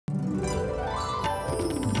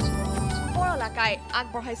ধমালাকাই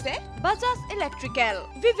আগবঢ়াইছে Bajaj electrical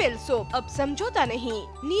Vivel soap अब समझौता नहीं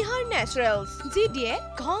निहार नेचुरल्स जी दिए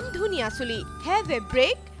घम धुनिया चुली have a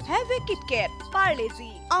break have a KitKat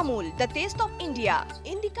Parle-G Amul the test of India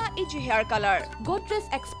indica easy hair colour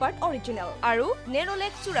Godrej expert original आरु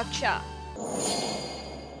नेरोलेक्स सुरक्षा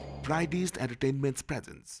Fridays Entertainment's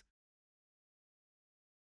presence.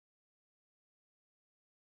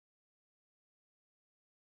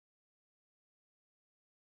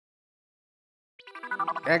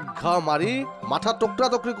 এক ঘা মাৰি মাথা টকৰা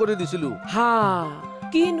টকৰি কৰি দিছিলো হা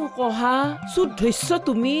কিনো কহা শুদ্ধস্য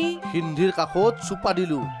তুমি হিন্দীৰ কাষত চুপা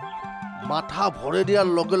দিলো মাথা ভৰে দিয়াৰ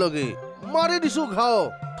লগে লগে মাৰি দিছো ঘাও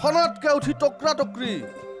থনাতকে উঠি টকৰা টকৰি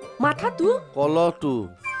মাথাটো কলটো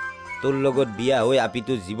তোৰ লগত বিয়া হৈ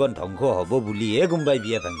আপিটো জীৱন ধ্বংস হ'ব বুলিহে গুম্বাই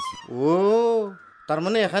বিয়া ভাঙিছি ও তাৰ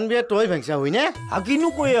মানে এখন বিয়া তই ভাঙিছা হয় না আকিনো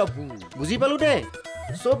কয় আপু বুজি পালো দে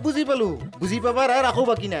সব বুজি পালো বুজি পাবার আর রাখো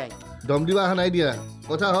বাকি নাই দম দিবা নাই দিয়া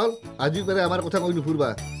কথা হল আজি পরে আমার কথা কই নুফুরবা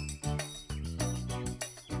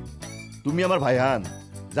তুমি আমার ভাইহান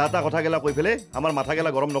যাতা কথা গেলা কই ফেলে আমার মাথা গেলা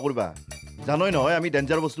গরম নকরবা জানোই নহয় আমি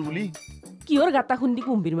ডেঞ্জার বস্তু বুলি কিয়ৰ গাতা খুন্দি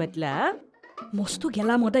কুম্বিৰ মাতলা মস্তু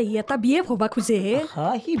গেলা মদা এটা বিএফ হবা খুজে হা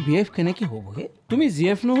হি বিএফ কেনেকে হ'ব হে তুমি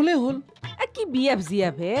জিএফ নহলে হল কি বিএফ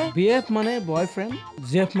জিএফ হে বিএফ মানে বয়ফ্রেন্ড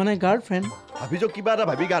জিএফ মানে গার্লফ্রেন্ড ভাবিছো কিবা এটা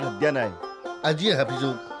ভাবি গাত দিয়া নাই আজি ভাবিছো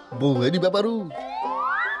বউহে দিবা পাৰো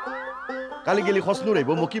কালি গেলি খসনু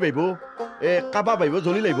রইব মকি পাইব এ কাবা পাইব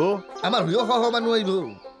জ্বলি লাইব আমার হুয় খহ মানুহ আইব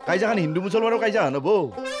কাইজাখান হিন্দু মুসলমানৰ কাইজা হব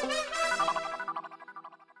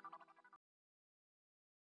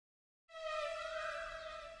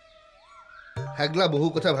হাগলা বহু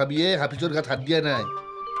কথা ভাবিয়ে হাফিজৰ গাত হাত দিয়া নাই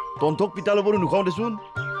তন্থক পিতা লবৰো নুখাও দেচোন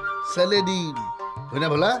চেলে দিন হয়না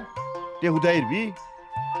ভলা তে হুদাই ইৰবি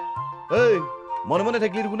এই মনে মনে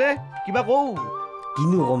থাকিলি কোনে কিবা কও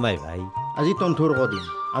কিনো কমাই ভাই আজি তন্থৰ ক দিম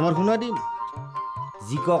আমাৰ শুনা দিম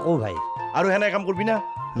জি কও ভাই আৰু হেনে কাম কৰবি না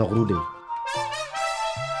নকৰো দে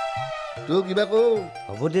তো কিবা কও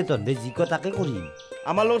হ'ব দে তন্দে জি তাকে কৰিম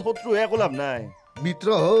আমাৰ লগত শত্ৰু একো লাভ নাই মিত্ৰ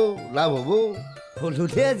হও লাভ হ'ব হলো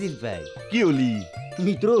দে আজিৰ পাই কি হলি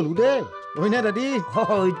মিত্ৰ হলো দে হয় না দাদি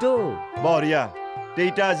হয়তো বঢ়িয়া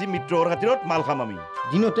তেইটা আজি মিত্ৰৰ খাতিৰত মাল খাম আমি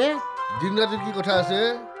দিনতে দিন ৰাতিৰ কি কথা আছে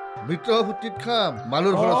মিত্ৰ ফুটিত খাম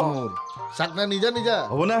মালৰ খৰচ মোৰ চাকনা নিজা নিজা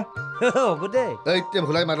হ'ব না হ'ব দে এইতে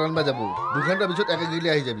ভলাই মাৰানবা যাব দুঘণ্টা পিছত একে গিলি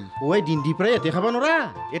আহি যাবি ওই দিন দি প্ৰায় এতে খাব নৰা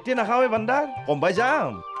এতিয়া নাখাওৱে বান্দাৰ কম্বাই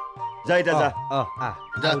যাম যা এতিয়া যা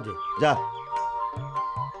যাও দে যা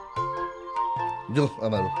যো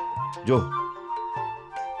আমাৰো যো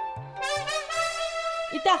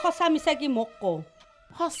ইটা সঁচা মিছা কি মোক কওঁ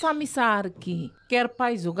সঁচা মিছা আৰু কি কেৰ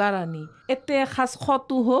পাই যোগাৰ আনি এতে খাজ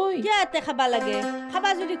খতো হৈ কিয় এতে খাবা লাগে খাবা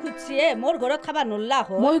যদি খুজিছে মোৰ ঘৰত খাবা নল্লা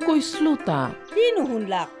হয় মই কৈছিলো তা কি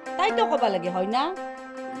নুশুনলাক তাইতো কবা লাগে হয় না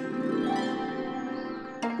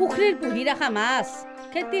পুখুৰীৰ পুহি ৰাখা মাছ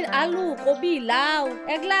খেতিৰ আলু কবি লাও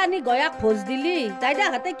এগলা আনি গয়াক ভোজ দিলি তাইদা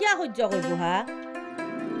হাতে কিয় সহ্য কৰিব হা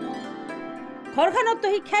ঘৰখনততো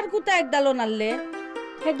সি খেৰ কুটা একডালো নাললে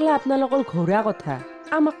সেইগলা আপোনালোকৰ ঘৰুৱা কথা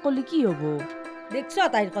আমাক কলি কি হ'ব দেখছ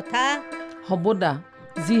তাইৰ কথা হ'ব দা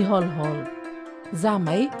যি হল হল যা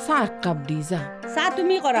মাই চাহ কাপ দি যা চাহ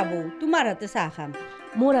তুমি কৰাবো তোমাৰ হাতে চাহ খাম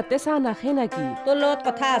মোৰ হাতে চাহ নাখে নাকি তোৰ লগত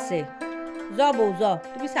কথা আছে য বৌ য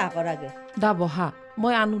তুমি চাহ কৰাগে দা বহা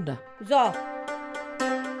মই আনো দা য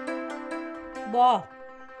ব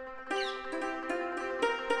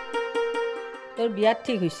তোৰ বিয়াত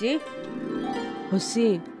ঠিক হৈছে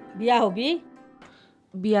বিয়া হবি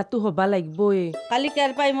বিয়াটো হবা লাগিবই কালি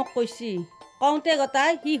কেৰ পাই মোক কৈছি কওঁতে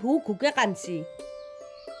গতাই সি হুক হুকে কান্দছি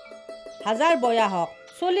হাজাৰ বয়া হওক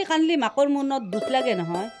চলি কান্দলি মাকৰ মনত দুখ লাগে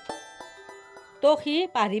নহয় তোক সি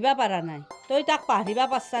পাহৰিবা পাৰা নাই তই তাক পাহৰিবা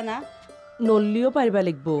পাৰছা না নল্লিও পাৰিবা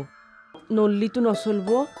লাগিব নল্লিটো নচলব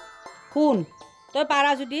শুন তই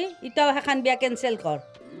পাৰা যদি ইটাও সেইখন বিয়া কেঞ্চেল কৰ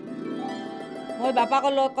মই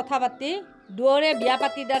বাপাকৰ লগত কথা পাতি দুৱৰে বিয়া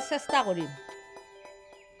পাতি দিয়াৰ চেষ্টা কৰিম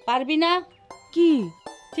পাৰবি না কি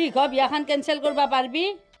ঠিক হয় বিয়াখন কেঞ্চেল কৰবা পাৰবি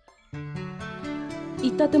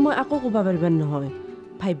ইটাতে মই আকৌ ক'ব পাৰিবা নহয়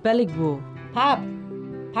ভাবিবা লাগিব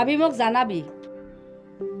ভাবি মোক জানাবি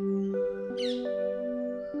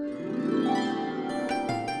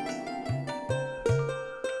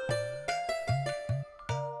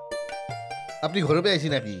আপনি ঘৰৰ পৰা আহিছে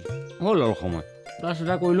নাকি হ'ল অলপ সময় ক্লাছ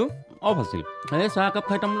এটা কৰিলোঁ অফ আছিল সেই চাহ একাপ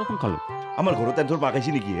খাই তামোল এখন খালোঁ আমাৰ ঘৰত তেন্থৰ পাকাইছি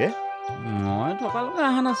নেকি হে মই থকালৈকে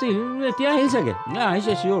অহা নাছিল এতিয়া আহিল চাগে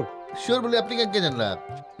আহিছে চিয়'ৰ চিয়'ৰ বুলি আপুনি কেনেকৈ জানলা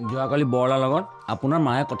যোৱাকালি বৰলাৰ লগত আপোনাৰ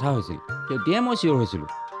মায়ে কথা হৈছিল তেতিয়াই মই চিয়'ৰ হৈছিলোঁ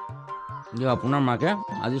যে আপোনাৰ মাকে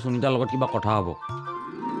আজি সুনীতাৰ লগত কিবা কথা হ'ব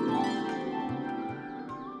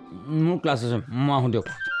মোৰ ক্লাছ আছে মই আহোঁ দিয়ক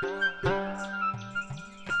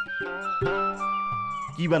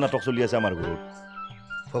কিবা নাটক চলি আছে আমাৰ ঘৰত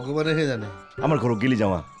ভগৱানেহে জানে আমাৰ ঘৰত গেলি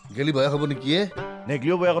যাওঁ গেলি ভয় হ'ব নেকি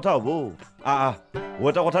নেগলিও বেয়া কথা হ'ব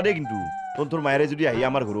এটা কথা দেই কিন্তু তোৰ মায়েৰে যদি আহি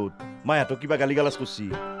আমাৰ ঘৰত মাহঁতক কিবা গালি গালাজ কৰিছি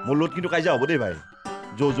মোৰ লগত কিন্তু কাজিয়া হ'ব দেই ভাই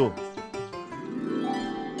যো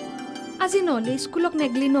আজি নহ'লে স্কুলক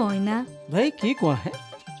নেগলি নহয় না ভাই কি কোৱা হে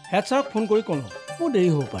হেড ছাৰক ফোন কৰি ক'লো মোৰ দেৰি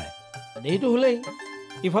হ'ব পাৰে দেৰিটো হ'লেই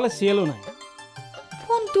ইফালে চিয়েলো নাই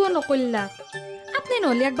ফোনটোও নকৰিলা আপুনি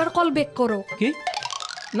নহ'লে একবাৰ কল বেক কৰক কি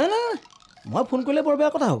নাই মই ফোন কৰিলে বৰ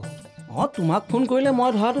বেয়া কথা হ'ব তোমাক ফোন কৰিলে মই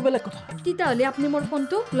ধৰাটো বেলেগ কথা তেতিয়াহ'লে আপুনি মোৰ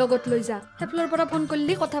ফোনটো লগত লৈ যা সেইফালৰ পৰা ফোন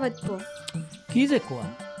কৰিলে কথা পাতিব কি যে কোৱা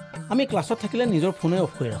আমি ক্লাছত থাকিলে নিজৰ ফোনে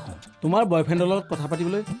অফ কৰি ৰাখোঁ তোমাৰ বয়ফ্ৰেণ্ডৰ লগত কথা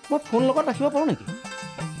পাতিবলৈ মই ফোন লগত ৰাখিব পাৰোঁ নেকি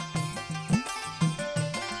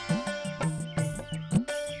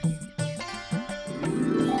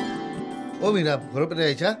মীৰা ঘৰৰ পৰা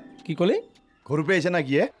আহিছা কি ক'লি ঘৰৰ পৰা আহিছা না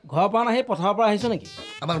কি ঘৰৰ পৰা নাহি পথাৰৰ পৰা আহিছ নেকি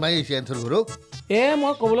আমাৰ মায়ে আহিছে এন্থৰ ঘৰক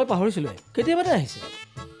মই ক'বলৈ পাহৰিছিলোঁ কেতিয়াবাতে আহিছে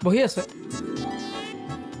বহি আছে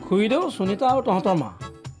খুৰীদেউ সুনীতা আৰু তহঁতৰ মা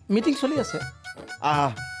মিটিং চলি আছে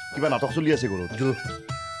কিবা নাটক চলি আছে ঘৰত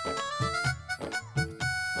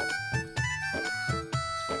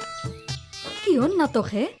কিহৰ নাটক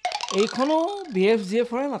হে এইখনো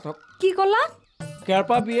BF-GFৰ নাটক কি ক'লা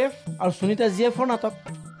কেৰপা BF আৰু সুনীতা GFৰ নাটক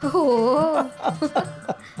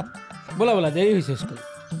বলা দেৰি হৈছে স্কুল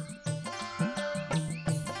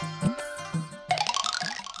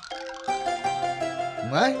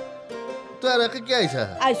মাই তই আৰু কি আহিছা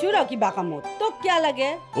আইছো ৰ কিবা কামত তোক কিয় লাগে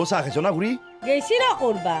চাহ খাইছ না ঘূৰি গেছি ৰ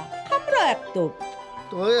কৰবা খাম ৰ একটো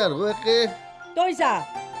তই আৰু একে তই যা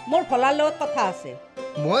মোৰ ফলাৰ লগত কথা আছে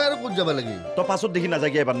মই আৰু ক'ত যাব লাগে তই পাছত দেখি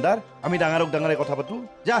নাযাগে বান্দাৰ আমি ডাঙৰে কথা পাতো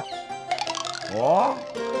যা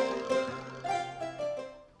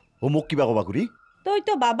মোক কিবা কবা ঘূৰি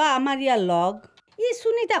তইতো বাবা আমাৰ ইয়াৰ লগ ই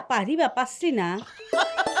সুনীতাক পাহৰিবা পাৰছি না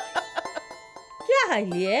কিয়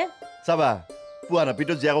হাঁহিলিয়ে চাবা পুৱা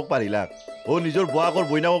নাপিতত জীয়াকক পাৰিলাক নিজৰ বোৱাকৰ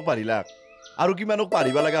বইনাকক পাৰিলাক আৰু কিমানক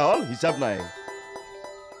পাৰিব লগা হ'ল হিচাপ নাই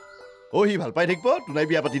সি ভাল পাই থাকিব তোনাই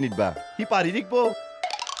বিয়া পাতি নিদবা সি পাৰি থাকিব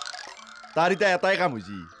তাৰ এতিয়া এটাই কাম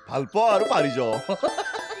হৈছে ভাল পোৱা আৰু পাৰি যাওঁ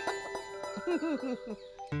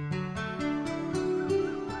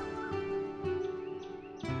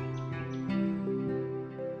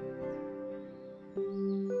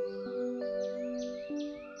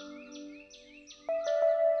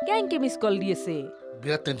কেনকে মিছ কল দি আছে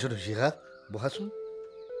বিৰাট টেনশ্যন হৈছে হা বহাচোন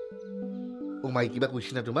মাই কিবা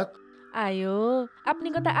কৈছি না তোমাক আয়ো আপুনি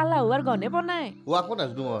কথা আলা হোৱাৰ গনে বনাই আকৌ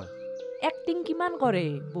নাজনো মই এক্টিং কিমান কৰে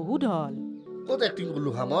বহুত হল ক'ত এক্টিং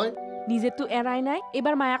কৰিলো হা মই নিজেতো এৰাই নাই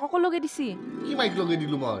এবাৰ মায়াককো লগে দিছি কি মাইক লগে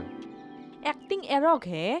দিলো মই এক্টিং এৰক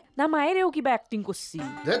হে না মায়েৰেও কিবা এক্টিং কৰিছি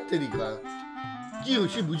ধেত তেৰিকা কি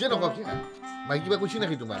হৈছে বুজে নককে মাই কিবা কৈছি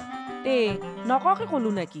নাকি তোমাৰ নককে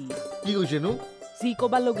কলো নাকি কি কৈছেনো যি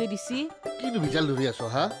কবা লগে দিছি কিনো বিজাল ধৰি আছ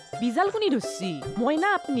হা বিজাল কোনি ধৰছি মই না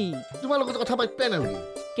আপনি তোমাৰ লগত কথা পাতিবা নালাগে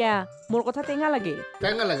কিয়া মোৰ কথা টেঙা লাগে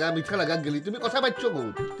টেঙা লাগা মিঠা লাগা গেলি তুমি কথা পাতিছ ক'ত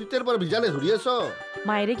তেতিয়াৰ পৰা বিজালে ধৰি আছ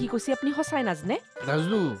মায়েৰে কি কৈছে আপুনি সঁচাই নাজনে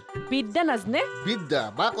নাজনো বিদ্যা নাজনে বিদ্যা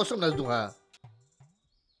বা কচম নাজনো হা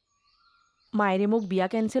মায়েৰে মোক বিয়া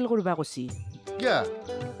কেনচেল কৰিবা কৈছি কিয়া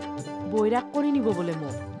বৈৰাগ কৰি নিব বোলে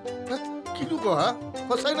মোক কিনো কহা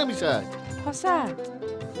সঁচাই না মিছাই সঁচা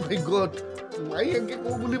মাই গড মাই এনেকে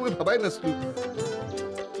কওঁ বুলি মই ভাবাই নাছিলো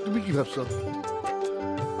তুমি কি ভাবছ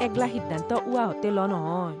এগলা সিদ্ধান্ত উৱাহতে ল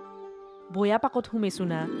নহয় বয়া পাকত সোমেছো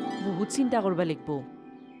না বহুত চিন্তা কৰিব লাগিব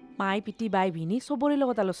মাই পিতি বাই ভিনি চবৰে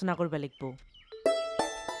লগত আলোচনা কৰিব লাগিব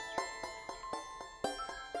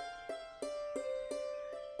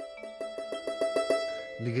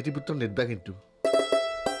নিগেটিভ উত্তৰ নেদবা কিন্তু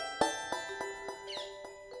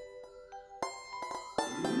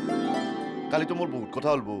কালিতো মোৰ বহুত কথা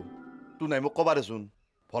হ'ল বৌ তোৰ নাই মোক কবা দেচোন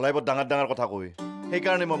ভলাইবত ডাঙৰ কথা কয়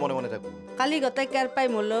সেইকাৰণে মই মনে মনে থাকো কালি গোটাই কেৰ পাই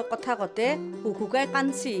মোৰ লগত কথা কতে হুকুকাই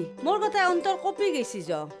কান্ছি মোৰ গোটাই অন্তৰ কপি গৈছি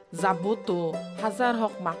যাবতো হাজাৰ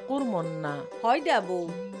হক মাকুৰ মন না হয় দে বৌ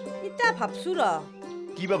ইতা ভাবছো ৰ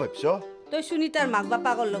কিবা ভাবছ তই সুনীতাৰ মাক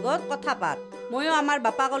বাপাকৰ লগত কথা পাত ময়ো আমাৰ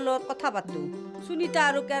বাপাকৰ লগত কথা পাতো সুনীতা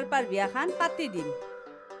আৰু কেৰপাৰ বিয়াখান পাতি দিম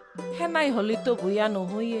হেনাই হলিতো ভূঞা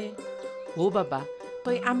নহয়ে বাবা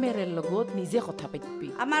তই আমেৰৰ লগত নিজে কথা পাতিবি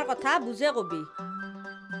আমাৰ কথা বুজে কবি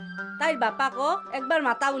তাইৰ বাপাকক একবাৰ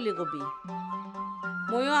মাতা বুলি কবি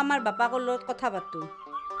ময়ো আমাৰ বাপাকৰ লগত কথা পাতো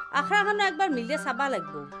আখৰাখনো একবাৰ মিলে চাবা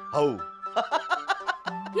লাগিব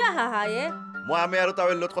কিয় হাহায়ে মই আমি আৰু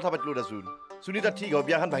তাইৰ লগত কথা পাতিলো দেচোন সুনীতা ঠিক হয়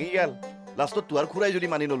বিয়াখন ভাঙি গেল লাষ্টত তোৰ খুৰাই যদি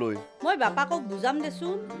মানি নলয় মই বাপাকক বুজাম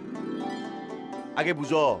দেচোন আগে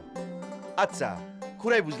বুজ আচ্ছা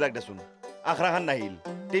খুৰাই বুজলাক দেচোন আখৰাখান নাহিল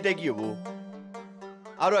তেতিয়া কি হ'ব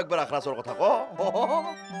আৰু একবাৰ আখৰাচৰ কথা ক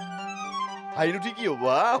হাঁহি নুঠি কি হ'ব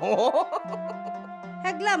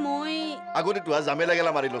হেগলা মই আগতে তোহা জামেলা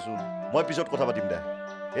গেলা মাৰি লচোন মই পিছত কথা পাতিম দে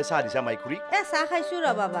এ চাহ দিছা মাই খুৰী চাহ খাইছো ৰ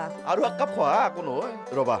বাবা আৰু এক কাপ খোৱা একো নহয়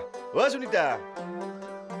ৰবা সুনীতা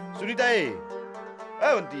সুনীতা এ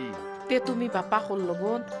ভণ্টি তে তুমি বাপাকৰ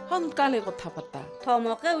লগত সোনকালে কথা পাতা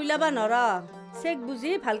থমকে উইলাবা নৰা চেক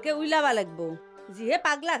বুজি ভালকে উইলাবা লাগব যিহে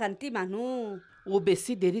পাগলা ঘান্তি মানুহ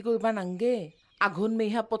বেছি দেৰি কৰিবা নাংগে আঘোণ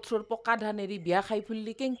মেহা পথৰৰ পকা ধান এৰি বিয়া খাই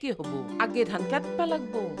ফুললি কেংকে হ'ব আগে ধান কাটবা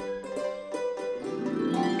লাগব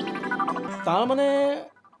তাৰমানে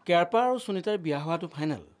কেৰপা আৰু সুনীতাৰ বিয়া হোৱাটো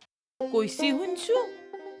ফাইনেল কৈছি শুনছো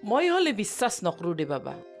মই হলে বিশ্বাস নকৰো দে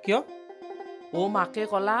বাবা কিয় মাকে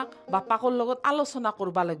কলাক বাপাকৰ লগত আলোচনা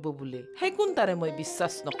কৰবা লাগব বোলে সেই কোন তাৰে মই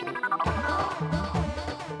বিশ্বাস নকৰো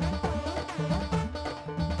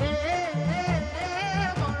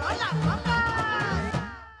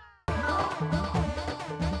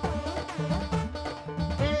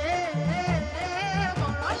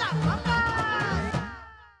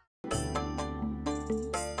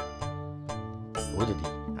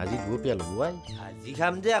আজি দুপৰীয়া লগুৱাই আজি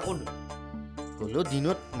খাম যে আকৌ হ'লেও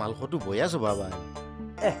দিনত মালখটো বয়া চবা বাই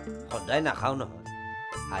সদায় নাখাওঁ নহয়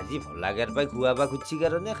আজি ভলাগেৰ পাই খুৱাবা খুজিছি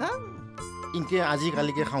কাৰণে খাম ইনকে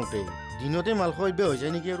আজিকালিকে খাওঁতে দিনতে মালখ ইবে হৈ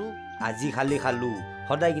যায় নেকি আৰু আজি খালি খালো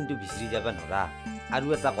সদায় কিন্তু বিচৰি যাবা নৰা আৰু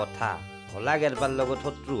এটা কথা ভলাগেৰপাৰ লগত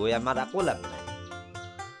শত্ৰু হৈ আমাৰ একো লাভ নাই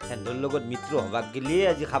সেন্দৰ লগত মিত্ৰ হবাক গেলিয়ে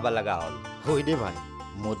আজি খাবা লগা হ'ল হয় দে ভাই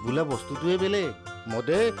মদ বোলা বস্তুটোৱে বেলেগ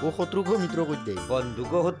মদে শত্ৰুকো মিত্ৰ কৰি দে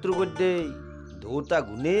বন্ধুকো শত্ৰু কৰি দে দুটা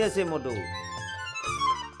গুণেই আছে মদৌ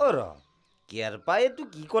কেৰপাইতো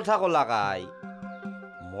কি কথা কলা কাই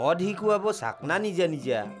মদ শিকোৱাব চাকনা নিজা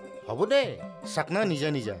নিজা হ'ব দে চাকনা নিজা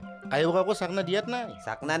নিজা আয়ক আকৌ চাকনা দিয়াত নাই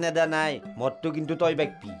চাকনা নেদা নাই মদটো কিন্তু তই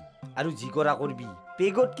বাকবি আৰু যি কৰা কৰবি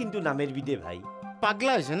পেগত কিন্তু নামেৰবি দে ভাই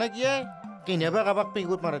পাগলা হৈছে না কিয় কেনেবা কাবাক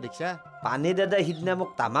পেগত মাৰা দেখছা পানে দাদা সিদিনা মোক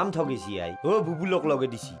তামাম ঠগেছি আই বুবুলক লগে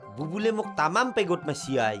দিছি বুবুলে মোক তামাম পেগত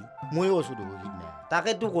মাছি আই ময়ো আছো দেখো সিদিনা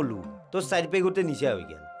তাকেতো কলো তোৰ 4 পেগতে নিচা হৈ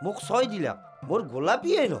গেল মোক 6 দিলাক মোৰ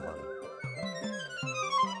গোলাপীয়ে নহয়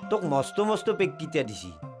তোক মস্ত মস্ত পেগ কিটা দিছি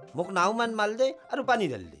মোক নাওমান মাল দে আৰু পানী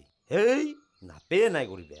ঢাল দে হেই নাপে নাই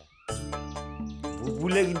কৰিবা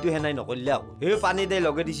বুবুলে কিন্তু হেনাই নকৰিলে আকৌ পানী দে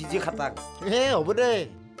লগে দিছি যে খাটাক হ'ব দে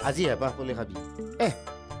আজি হেপাহ কলে খাবি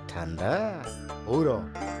ঠাণ্ডা ৰ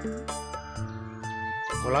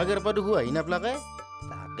ভলাগেৰ পৰা দেখো আহি নাপলাকে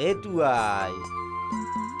তাকেতো আই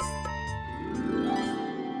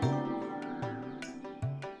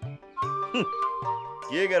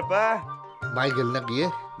কিয়ে গেৰপা মাই গেল না কিয়ে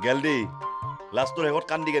গেল দেই লাষ্টৰ শেষত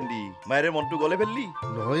কান্দি কান্দি মায়েৰে মনটো গলে ফেললি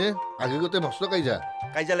নহয় আগেগতে মস্ত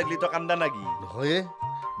কাইজা লাগলি তই কান্দা নাকি নহয়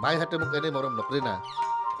মাই হাতে মোক এনে মৰম নকৰে না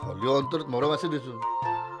হ'লেও অন্তৰত মৰম আছে দেচোন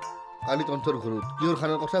কালি তন্তৰ ঘৰত কিহৰ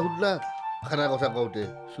খানাৰ কথা সুধলা খানাৰ কথা কওঁতে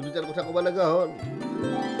সুনীতাৰ কথা ক'ব লগা হ'ল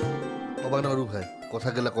ক'বা নোৱাৰো ভাই কথা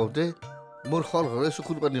গেলা কওঁতে মোৰ সল ঘৰে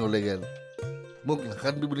চকুৰ পানী হ'লে গেল মোক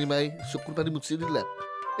নাকান্দবি বুলি মাই চকুৰ পানী মুচি দিলাক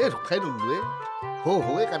ৰখাই নলোৱে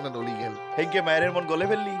হৌৱে কান্দা নলি গেল সেনকে মায়েৰে মন গলে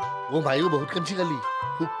ফেললি মায়েও বহুত কান্দছি কালি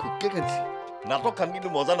খুবকে কান্দছি নাটক খান কিন্তু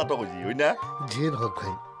মজা নাটক হৈছে হয় না যিয়ে নহওক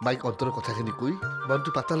ভাই মাইক অন্তৰৰ কথাখিনি কৈ মনটো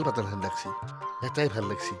পাতাল হেন লাগছি এটাই ভাল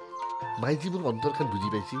লাগছি মাই যি মোৰ অন্তৰখন বুজি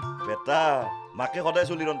পাইছি বেটা মাকে সদায়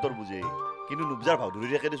চলিৰ অন্তৰ বুজে কিন্তু নুবজাৰ ভাও ধৰি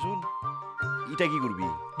ৰাখে দেচোন ইটা কি কৰিবি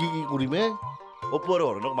কি কৰিমে অপু আৰু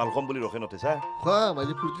হৰণক মালখম বুলি ৰখে নথেছা খুৱাম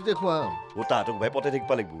আজি ফূৰ্তিতে খুৱাম তাহাঁতক ভাই পতে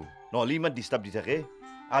থাকিব লাগিব নহ'লে ইমান ডিষ্টাৰ্ব দি থাকে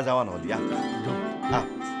যাৱা নহ'লি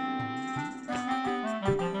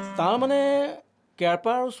তাৰমানে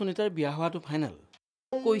কেৰপা আৰু সুনীতাৰ বিয়া হোৱাটো ফাইনেল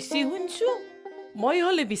কৈছি শুনছো মই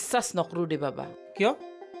হলে বিশ্বাস নকৰো দে বাবা কিয়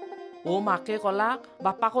মাকে কলাক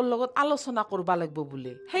বাপাকৰ লগত আলোচনা কৰবা লাগব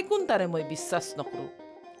বোলে সেই কোন তাৰে মই বিশ্বাস নকৰো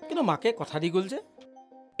কিন্তু মাকে কথা দি গ'ল যে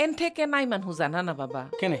এনথে কেনাই মানুহ জানা না বাবা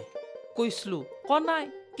কেনে কৈছলো কনাই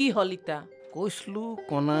কি হল ইতা কৈছলো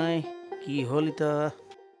কনাই কি হল ইতা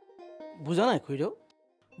বুজা নাই খুইদেউ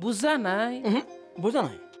বুজা নাই বুজা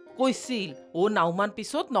নাই কৈছিল নাওমান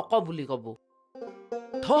পিছত নক বুলি কব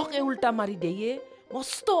থকে উল্টা মাৰি দিয়ে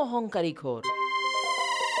মস্ত অহংকাৰী ঘৰ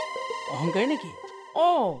অহংকাৰী নেকি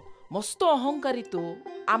মস্ত অহংকাৰীটো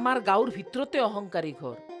আমাৰ গাঁৱৰ ভিতৰতে অহংকাৰী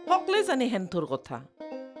ঘৰ সকলে জানে হেনথৰ কথা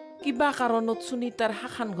কিবা কাৰণত সুনীতাৰ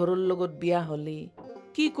শাখান ঘৰৰ লগত বিয়া হলে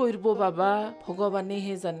কি কৰিব বাবা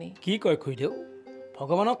ভগৱানেহে জানে কি কয় খুইদেউ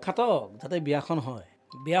ভগৱানক খাটক যাতে বিয়াখন হয়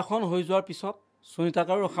বিয়াখন হৈ যোৱাৰ পিছত সুনীতাক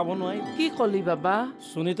আৰু ৰখাব নোৱাৰি কি কলি বাবা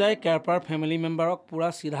সুনীতাই কেৰপাৰ ফেমিলি মেম্বাৰক পুৰা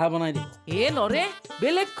চিধা বনাই দিব নৰে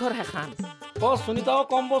বেলেগ ঘৰ হেখান সুনীতাও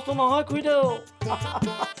কম বস্তু নহয় খুইদেউ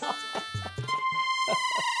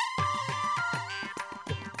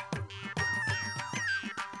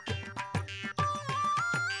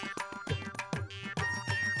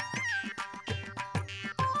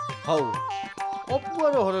হাও অপু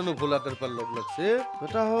আৰু হৰেণো ভোলাটাৰ পৰা লগ লাগছে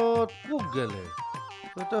বেটাহঁত কোক গেলে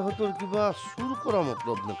বেটাহঁতৰ কিবা চুৰ কৰা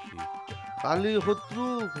মতলব নেকি কালি শত্ৰু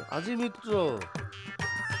আজি মিত্ৰ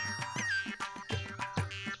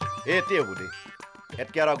এতে হ'ব দে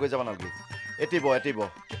এতকে আৰু আগুৱাই যাব নালাগে এতিব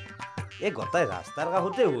এই গোটাই ৰাস্তাৰ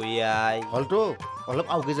কাষতে হৈ আই হলতো অলপ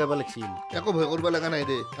আউগে যাব লাগিছিল একো ভয় কৰিব লগা নাই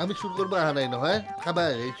দে আমি চুৰ কৰিব অহা নাই নহয় খাবা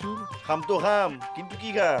আহিছো খামতো খাম কিন্তু কি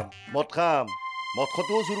খাম মদ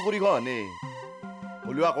খটোও চুৰ কৰি খোৱা নে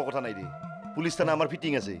হ'লেও আকৌ কথা নাই দে পুলিচ থানা আমাৰ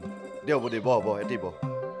ফিটিং আছে দে হ'ব দে বহ এতিব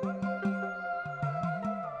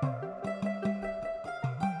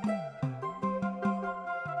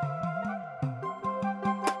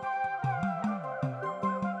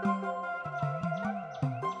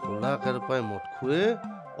পাই মদ খুৱে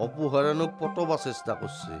অপু হৰেণক পতবা চেষ্টা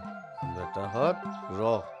কৰিছে বেটাহঁত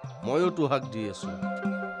ৰহ ময়ো তোহাক দি আছো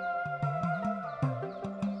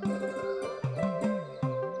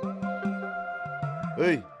ঐ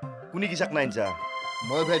কোনে কি চাক নাই আনছা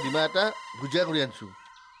মই ভাই ডিমা এটা ভুজিয়া কৰি আনছো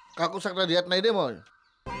কাকো চাকটা দিয়াত নাই দে মই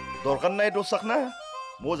দৰকাৰ নাই তোৰ চাক না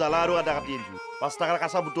মই জ্বালা আৰু আদা কাটি আনিছো 5 টাকাৰ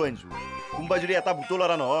কাঁচা বুটো আনিছো কোনোবাই যদি এটা বুটো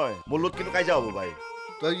লৰা নহয় মোৰ লগত কিন্তু কাইজা হ'ব ভাই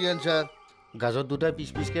তই কি আনছা গাজৰ দুটা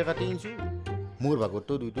পিচকে কাটি আনিছো মোৰ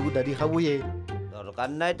ভাগততো দুইটো দাদি খাবয়ে দৰকাৰ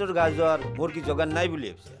নাই তোৰ গাজৰ মোৰ কি যোগান নাই বুলি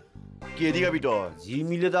ভাবিছে কিহেদি খাবি তই যি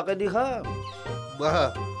মিলে তাকে দি খাম বাহ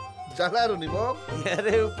জ্বালা আৰু নিমখ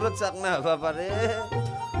ইয়াৰে ওপৰত চাক না হবা পাৰে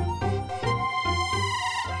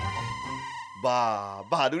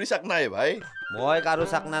বাহাদুৰি চাক নাই ভাই মই কাৰো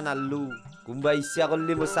চাকনা নাল্লু কোনোবা ইচ্ছা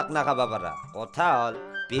কৰিলে মোৰ চাকনা খাবা পাৰা কথা হ'ল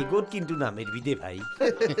বেগত কিন্তু নামেৰবি দে ভাই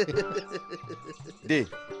দে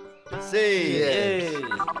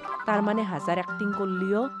তাৰ মানে হাজাৰ এক্টিং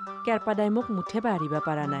কৰিলেও কেৰপাদাই মোক মুঠে পাহৰিব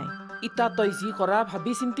পৰা নাই ইটা তই যি কৰা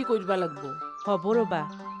ভাবি চিন্তি কৰিব লাগিব হ'ব ৰবা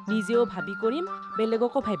নিজেও ভাবি কৰিম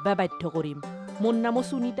বেলেগকো ভাবিবা বাধ্য কৰিম মোৰ নামো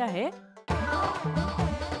সুনিতাহে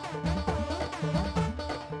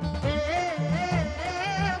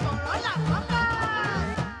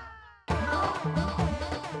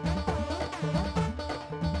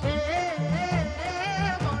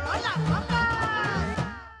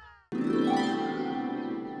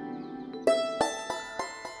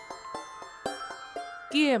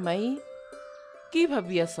কি মাই কি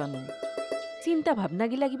ভাবি আছানো চিন্তা ভাবনা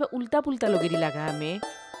গিলা কিবা উল্টা পুল্টা লগেৰি লাগা আমে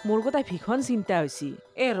মোৰ গোটাই ভীষণ চিন্তা হৈছি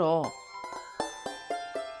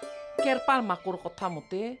কেৰপাৰ মাকৰ কথা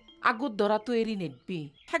মতে আগত ধৰাটো এৰি নেদবি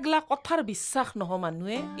সেগলা কথাৰ বিশ্বাস নহ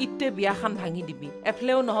মানুহে ইতে বিয়াখান ভাঙি দিবি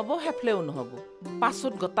এফলেও নহব হেফলেও নহব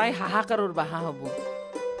পাছত গোটাই হাহাকাৰৰ বাহা হব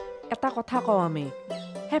এটা কথা কওঁ আমে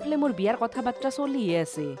হেফলে মোৰ বিয়াৰ কথা বাৰ্তা চলিয়ে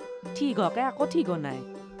আছে ঠিক হকে আকৌ ঠিক নাই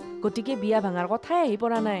গতিকে বিয়া ভাঙাৰ কথাই আহি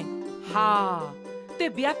পৰা নাই তে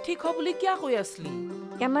বিয়া ঠিক হ বুলি কিয় কৈ আছলি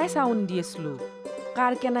কেনাই চাউন দি আছিলো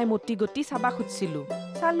কাৰ কেনাই মতি গতি চাবা খুজিছিলো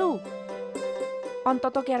চালো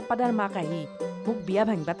অন্তত কেৰপাদাৰ মাক আহি মোক বিয়া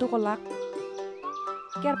ভাঙবাতো কলাক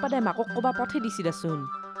কেৰপাদাই মাকক কবা পঠে দিছি দেচোন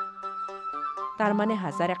তাৰ মানে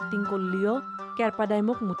হাজাৰ এক্টিং কৰিলেও কেৰপাদাই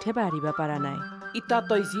মোক মুঠে পাহৰিব পৰা নাই ইটা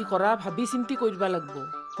তই যি কৰা ভাবি চিন্তি কৰিব লাগিব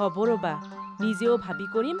হ'ব ৰবা নিজেও ভাবি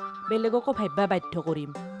কৰিম বেলেগকো ভাবিবা বাধ্য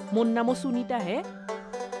কৰিম মোৰ নামো সুনিতাহে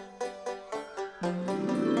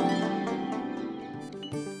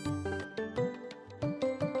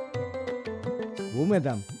ও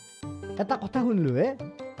মেডাম এটা কথা শুনিলো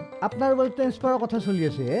আপোনাৰ বোলে ট্ৰেন্সফাৰৰ কথা চলি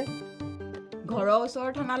আছে ঘৰৰ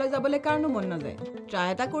ওচৰৰ থানালৈ যাবলৈ কাৰণো মন নাযায় ট্ৰাই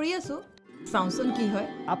এটা কৰি আছো চাওঁচোন কি হয়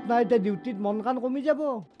আপোনাৰ এতিয়া ডিউটিত মন কাণ কমি যাব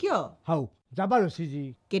কিয় হাও যাবা ৰচিজি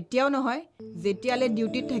কেতিয়াও নহয় যেতিয়ালৈ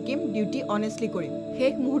ডিউটিত থাকিম ডিউটি অনেষ্টলি কৰিম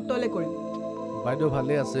শেষ মুহূৰ্তলৈ কৰিম বাইদেউ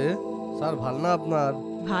ভালে আছে ছাৰ ভাল না আপোনাৰ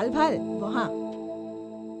ভাল ভাল বহা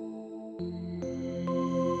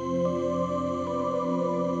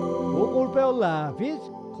ক'ৰ পৰা ওলা হাফিজ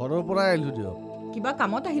ঘৰৰ পৰাই আহিলো দিয়ক কিবা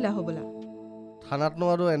কামত আহিলা হ'বলা থানাতনো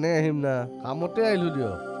আৰু এনে আহিম না কামতে আহিলো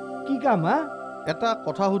দিয়ক কি কাম হা এটা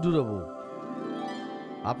কথা সুধো ৰ'ব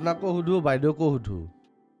আপোনাকো সুধো বাইদেউকো সুধো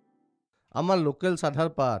আমাৰ লোকেল চাধাৰ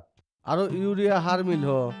পাত আৰু ইউৰিয়া সাৰ মিল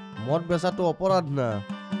মদ বেচাটো অপৰাধ না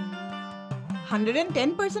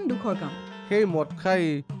 110% দুখৰ কাম সেই মদ খাই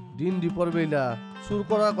দিন দীপৰ বেলা চুৰ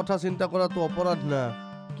কৰাৰ কথা চিন্তা কৰাটো অপৰাধ না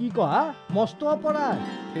কি কোৱা মস্ত অপৰাধ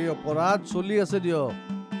সেই অপৰাধ চলি আছে দিয়ক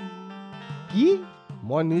কি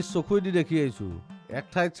মই নিজ চকুই দি দেখি আহিছো এক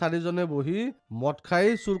ঠাইত 4জনে বহি মদ খাই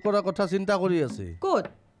চুৰ কৰাৰ কথা চিন্তা কৰি আছে ক'ত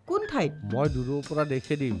কোন ঠাইত মই দূৰৰ পৰা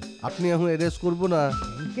দেখে দিম আপুনি আহো এৰেষ্ট কৰিব না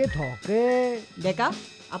এনেকে থকে ডেকা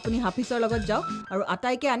আপুনি হাফিজৰ লগত যাওক আৰু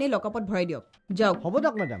আটাইকে আনি লকআপত ভৰাই দিয়ক যাওক হ'ব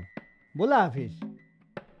দিয়ক মেডাম ব'লা হাফিজ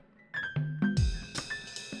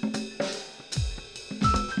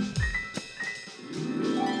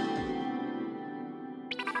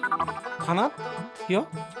থানাত কিয়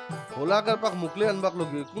ভোলা কেৰপাক মোকলি আনবাক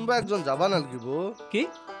লগি কোনোবা একজন যাবা নালাগিব কি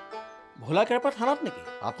ভোলা কেৰপা থানাত নেকি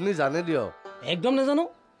আপুনি জানে দিয়ক একদম নাজানো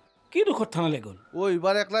কি দুখত থানালৈ গ'ল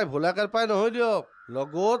এইবাৰ একলাই ভোলা কেৰপাই নহয় দিয়ক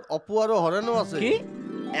লগত অপু আৰু হৰেণো আছে কি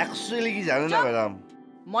একচুৱেলি কি জানে না মেডাম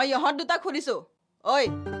মই ইহঁত দুটাক সুধিছো ঐ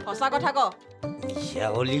সঁচা কথা ক মিছা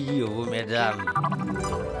হ'লে কি হ'ব মেডাম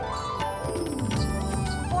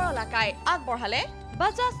Borola काय আগবঢ়ালে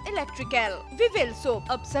বাজাজ ইলেক্ট্ৰিকেল ভিভেল সোপ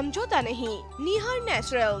अब समझौता नहीं निहार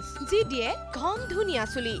नेचुरल्स जी दिए घम धुनिया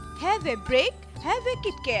चुली have a break have a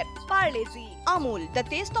KitKat Parle-G Amul the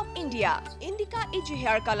test of India indica easy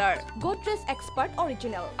hair colour Godrej expert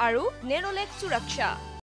original आरु नेरोलेक्स सुरक्षा